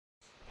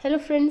Hello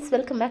friends,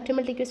 welcome back to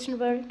Multi Question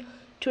World.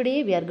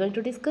 Today we are going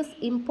to discuss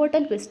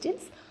important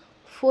questions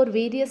for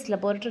various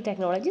laboratory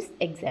technologies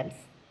exams.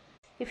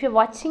 If you're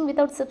watching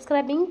without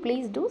subscribing,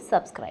 please do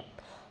subscribe.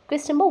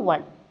 Question number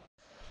 1.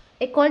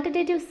 A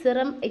quantitative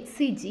serum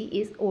HCG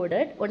is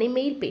ordered on a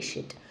male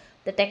patient.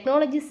 The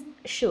technologist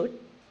should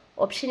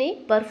option A.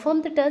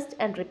 Perform the test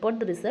and report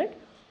the result.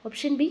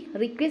 Option B.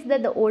 Request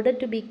that the order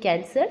to be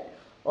cancelled.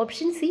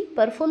 Option C.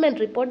 Perform and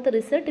report the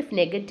result if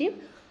negative.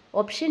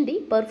 Option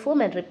D.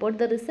 Perform and report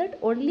the result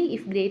only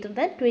if greater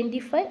than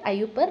 25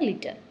 IU per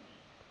liter.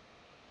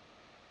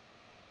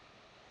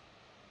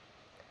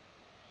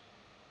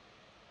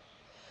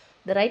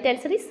 The right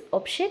answer is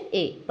option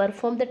A.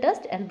 Perform the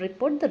test and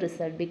report the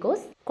result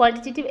because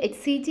quantitative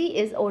HCG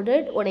is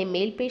ordered on a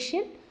male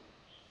patient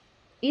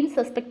in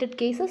suspected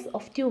cases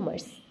of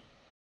tumors.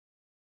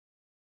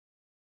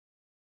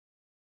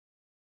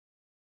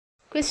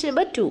 Question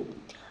number 2.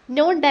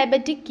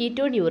 Non-diabetic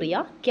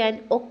ketonuria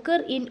can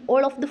occur in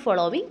all of the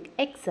following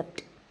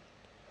except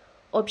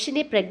option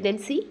A.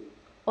 Pregnancy,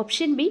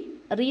 option B.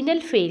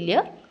 Renal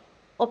failure,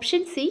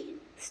 option C.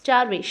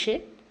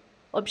 Starvation,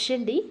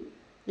 option D.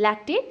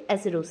 Lactate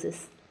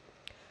acidosis.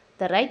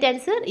 The right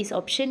answer is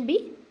option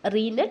B.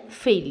 Renal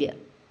failure.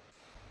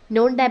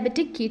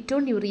 Non-diabetic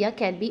ketonuria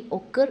can be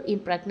occur in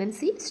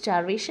pregnancy,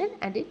 starvation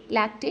and in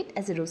lactate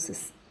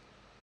acidosis.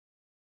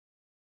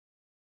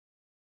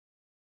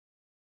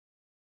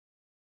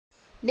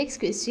 Next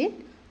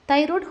question.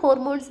 Thyroid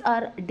hormones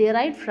are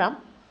derived from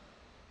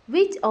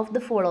which of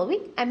the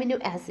following amino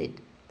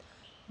acid?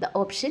 The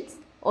options: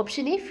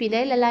 option A.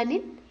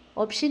 Phenylalanine,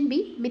 option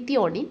B.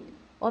 methionine,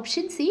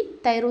 option C.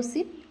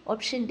 tyrosine,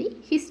 option D.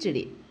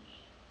 histidine.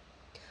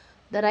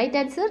 The right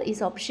answer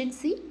is option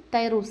C.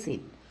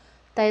 tyrosine.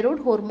 Thyroid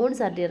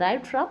hormones are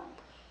derived from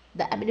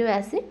the amino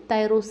acid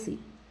tyrosine.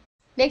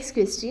 Next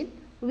question.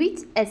 Which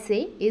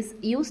assay is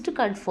used to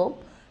confirm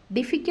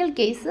difficult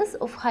cases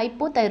of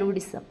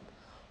hypothyroidism?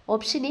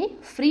 Option A.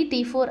 Free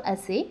T4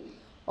 assay.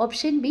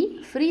 Option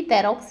B. Free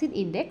thyroxine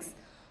index.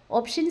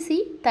 Option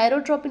C.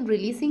 Thyrotropin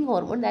releasing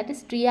hormone, that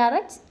is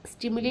TRH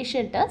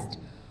stimulation test.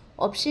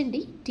 Option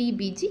D.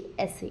 TBG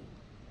assay.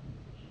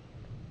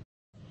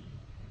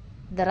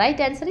 The right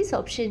answer is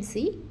option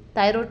C.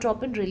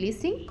 Thyrotropin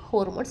releasing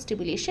hormone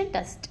stimulation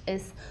test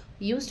is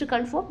used to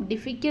confirm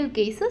difficult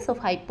cases of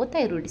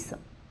hypothyroidism.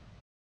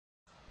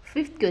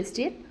 Fifth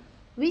question.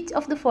 Which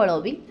of the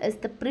following is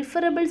the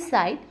preferable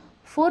site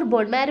for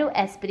bone marrow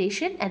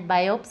aspiration and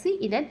biopsy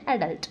in an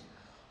adult?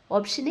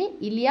 Option A.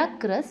 Iliac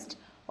crest,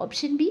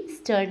 option B.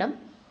 Sternum,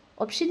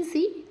 option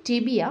C.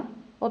 Tibia,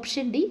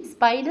 option D.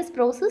 Spinous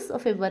process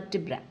of a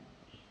vertebra.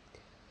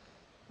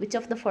 Which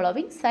of the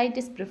following site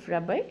is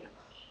preferable?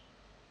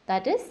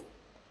 That is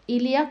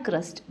iliac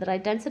crest. The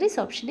right answer is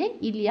option A.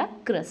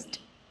 Iliac crest.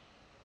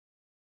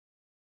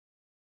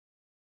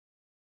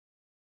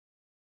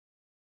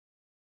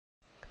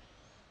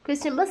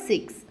 Question number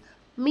 6.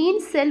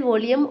 Mean cell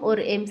volume or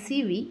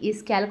MCV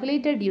is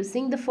calculated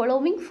using the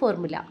following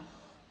formula.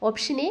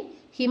 Option A.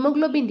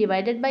 Hemoglobin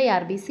divided by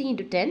RBC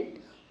into 10.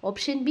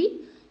 Option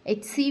B.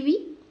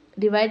 HCV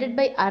divided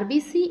by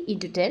RBC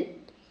into 10.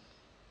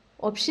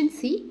 Option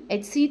C.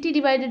 HCT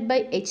divided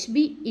by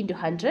HB into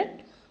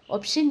 100.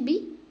 Option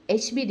B.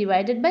 HB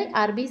divided by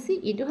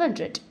RBC into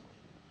 100.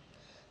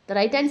 The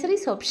right answer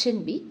is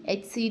option B.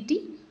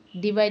 HCT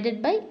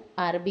divided by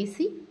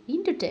RBC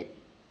into 10.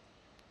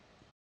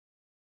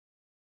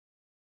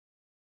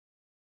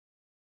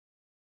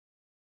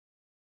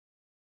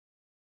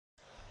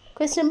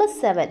 Question number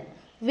 7.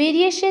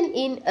 Variation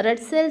in red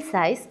cell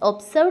size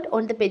observed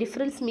on the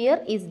peripheral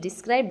smear is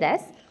described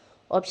as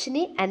option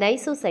A.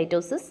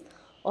 Anisocytosis,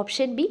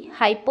 option B.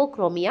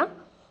 Hypochromia,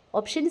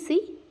 option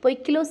C.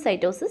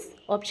 Poikilocytosis,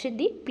 option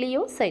D.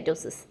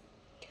 Pleocytosis.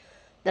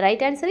 The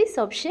right answer is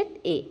option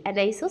A.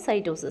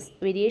 Anisocytosis.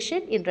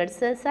 Variation in red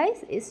cell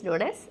size is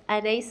known as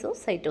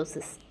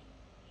anisocytosis.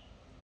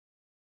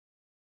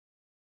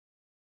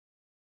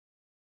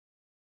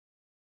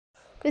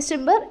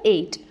 Question number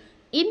 8.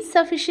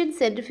 Insufficient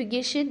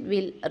centrifugation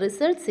will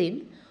result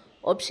in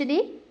option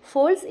A.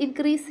 False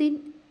increase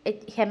in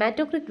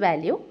hematocrit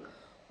value,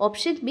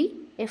 option B.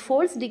 A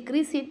false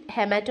decrease in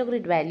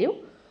hematocrit value,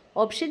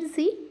 option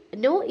C.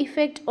 No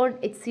effect on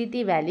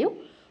HCT value,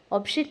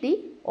 option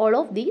D. All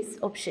of these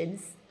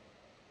options.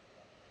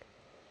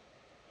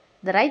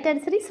 The right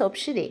answer is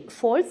option A.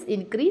 False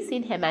increase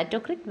in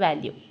hematocrit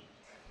value.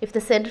 If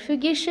the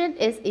centrifugation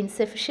is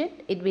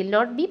insufficient, it will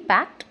not be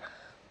packed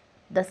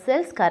the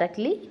cells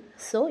correctly,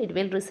 so it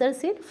will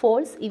result in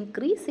false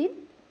increase in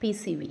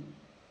PCV.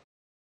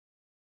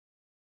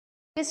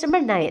 Question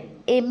number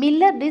 9. A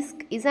Miller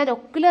disc is an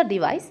ocular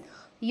device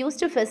used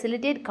to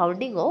facilitate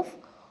counting of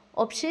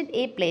option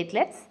A.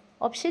 platelets,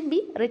 option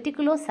B.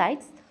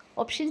 reticulocytes,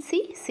 option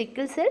C.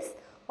 sickle cells,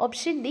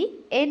 option D.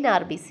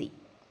 NRBC.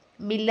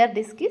 Miller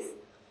disc is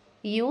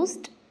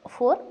used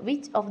for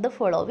which of the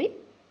following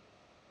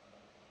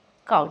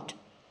count?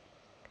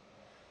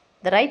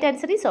 The right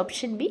answer is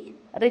option B.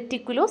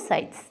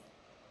 Reticulocytes.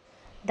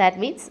 That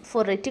means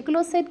for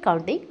reticulocyte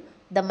counting,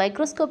 The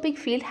microscopic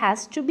field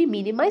has to be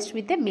minimized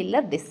with a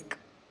Miller disk.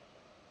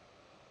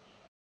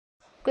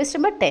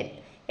 Question number 10.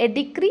 A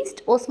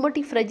decreased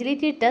osmotic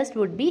fragility test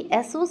would be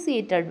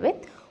associated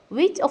with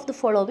which of the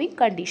following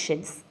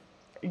conditions?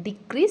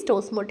 Decreased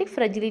osmotic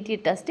fragility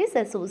test is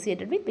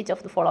associated with which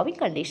of the following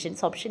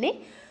conditions? Option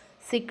A,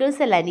 sickle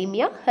cell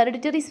anemia,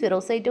 hereditary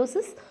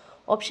spherocytosis.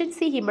 Option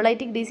C,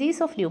 hemolytic disease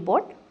of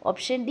newborn.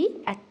 Option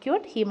D,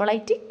 acute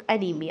hemolytic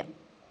anemia.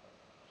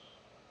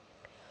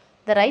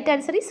 The right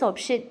answer is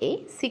option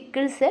A,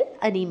 sickle cell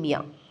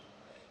anemia.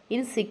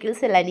 In sickle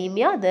cell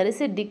anemia, there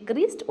is a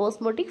decreased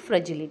osmotic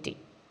fragility.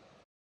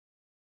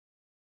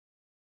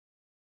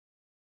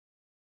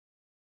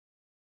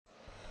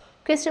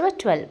 Question number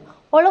 12.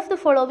 All of the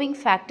following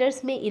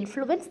factors may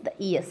influence the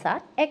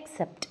ESR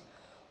except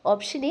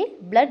option A,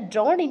 blood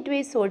drawn into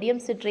a sodium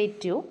citrate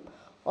tube.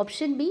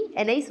 Option B,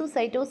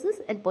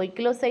 anisocytosis and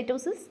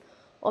poikilocytosis.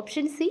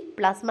 Option C,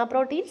 plasma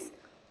proteins.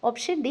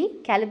 Option D,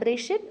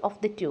 calibration of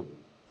the tube.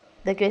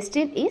 The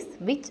question is,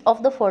 which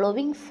of the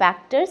following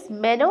factors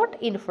may not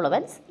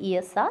influence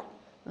ESR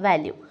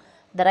value?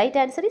 The right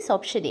answer is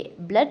option A,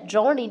 blood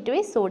drawn into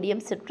a sodium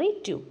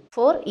citrate tube.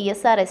 For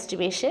ESR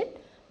estimation,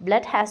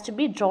 blood has to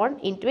be drawn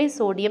into a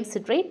sodium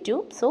citrate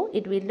tube, so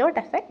it will not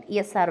affect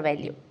ESR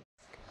value.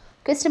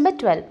 Question number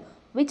 12.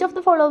 Which of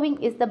the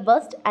following is the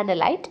best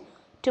analyte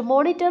to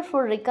monitor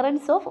for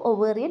recurrence of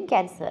ovarian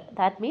cancer?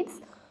 That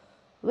means,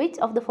 which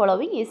of the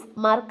following is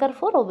marker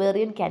for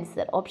ovarian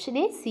cancer? Option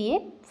A,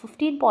 CA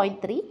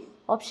 15.3.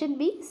 Option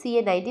B,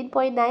 CA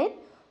 19.9.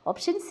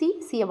 Option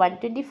C, CA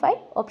 125.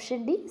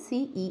 Option D,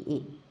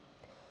 CEA.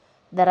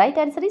 The right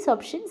answer is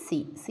option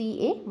C.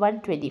 CA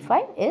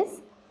 125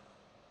 is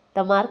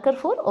the marker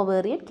for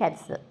ovarian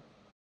cancer.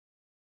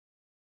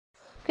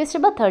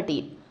 Question number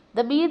 13.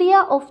 The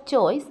media of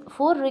choice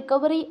for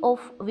recovery of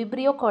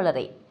Vibrio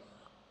cholerae.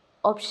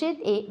 Option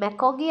A,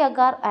 McConkie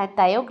agar and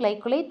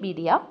thioglycolate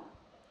media.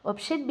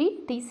 Option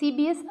B,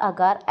 TCBS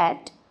agar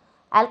and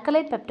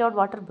alkaline peptone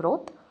water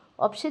broth.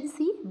 Option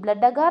C,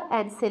 blood agar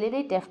and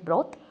selenite F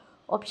broth.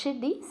 Option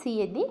D,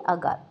 CNA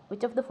agar.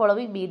 Which of the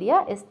following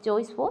media is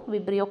choice for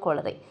Vibrio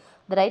cholerae?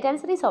 The right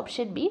answer is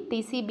option B,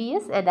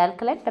 TCBS and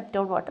alkaline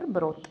peptone water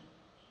broth.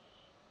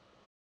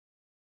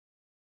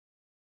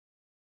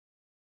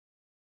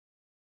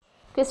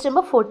 Question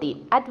number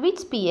 14. At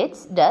which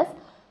pH does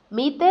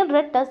methyl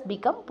red test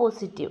become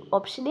positive?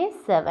 Option A,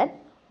 7.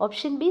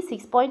 Option B,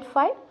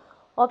 6.5.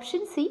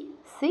 Option C,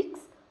 6.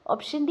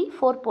 Option D,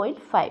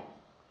 4.5.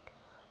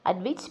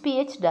 At which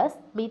pH does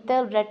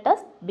methyl red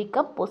test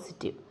become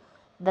positive?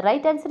 The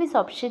right answer is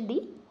option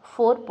D,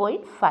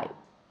 4.5.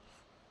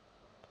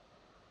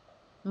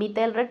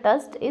 Methyl red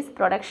test is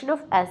production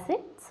of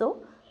acid,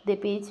 so the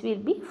pH will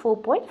be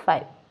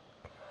 4.5.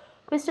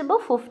 Question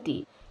number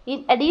 15.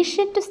 In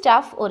addition to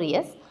Staph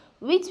aureus,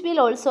 which will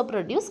also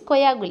produce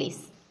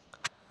coagules?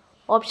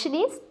 Option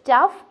A,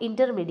 Staph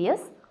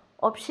intermedius.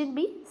 Option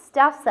B,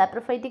 Staph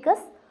saprophyticus.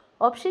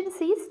 Option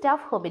C,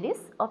 Staph hominis.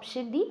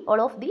 Option D,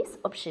 all of these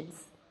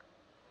options.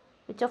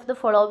 Which of the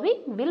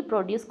following will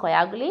produce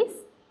coagules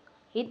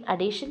in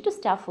addition to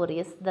Staph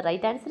aureus? The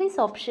right answer is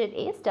option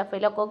A,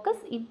 Staphylococcus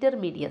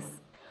intermedius.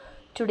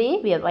 Today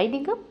we are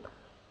winding up.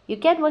 You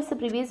can watch the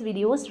previous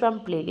videos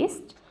from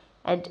playlist.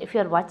 And if you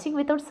are watching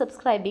without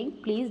subscribing,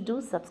 please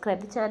do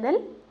subscribe the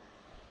channel.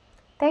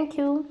 Thank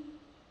you.